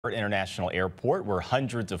International Airport, where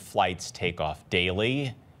hundreds of flights take off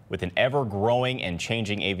daily. With an ever-growing and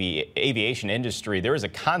changing aviation industry, there is a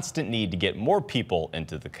constant need to get more people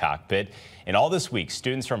into the cockpit. And all this week,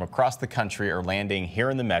 students from across the country are landing here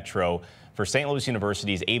in the metro for St. Louis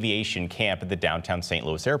University's Aviation Camp at the downtown St.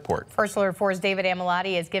 Louis Airport. First Alert 4's David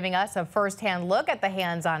Amilati is giving us a first-hand look at the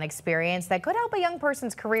hands-on experience that could help a young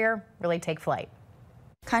person's career really take flight.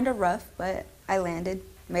 Kind of rough, but I landed,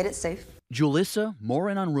 made it safe. Julissa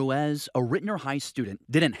Morenon-Ruiz, a Rittner High student,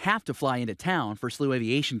 didn't have to fly into town for SLU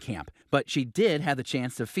Aviation Camp, but she did have the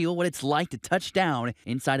chance to feel what it's like to touch down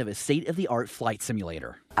inside of a state-of-the-art flight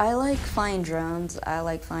simulator. I like flying drones. I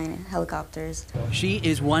like flying helicopters. She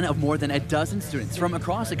is one of more than a dozen students from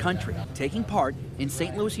across the country taking part in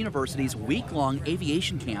St. Louis University's week-long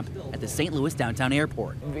aviation camp at the St. Louis downtown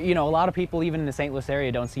airport. You know, a lot of people even in the St. Louis area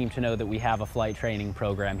don't seem to know that we have a flight training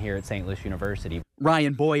program here at St. Louis University.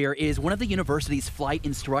 Ryan Boyer is one of the university's flight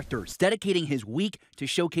instructors, dedicating his week to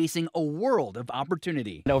showcasing a world of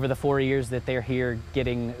opportunity. Over the 4 years that they're here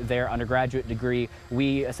getting their undergraduate degree,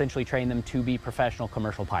 we essentially train them to be professional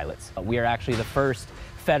commercial pilots. We are actually the first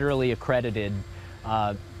federally accredited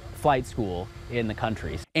flight school in the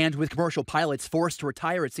country. And with commercial pilots forced to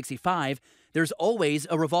retire at 65, there's always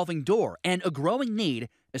a revolving door and a growing need,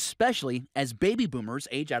 especially as baby boomers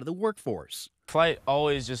age out of the workforce. Flight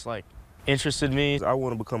always just interested me. I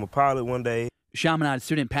want to become a pilot one day. Chaminade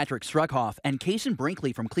student Patrick Struckhoff and Kason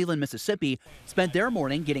Brinkley from Cleveland, Mississippi spent their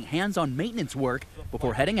morning getting hands-on maintenance work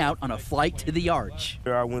before heading out on a flight to the Arch.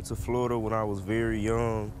 I went to Florida when I was very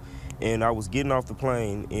young, and I was getting off the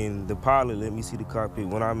plane, and the pilot let me see the cockpit.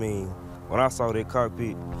 When I saw that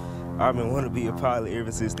cockpit, I've been wanting to be a pilot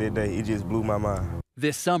ever since that day. It just blew my mind.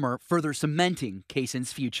 This summer, further cementing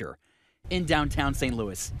Kason's future. In downtown St.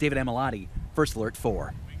 Louis, David Amilati, First Alert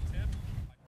 4.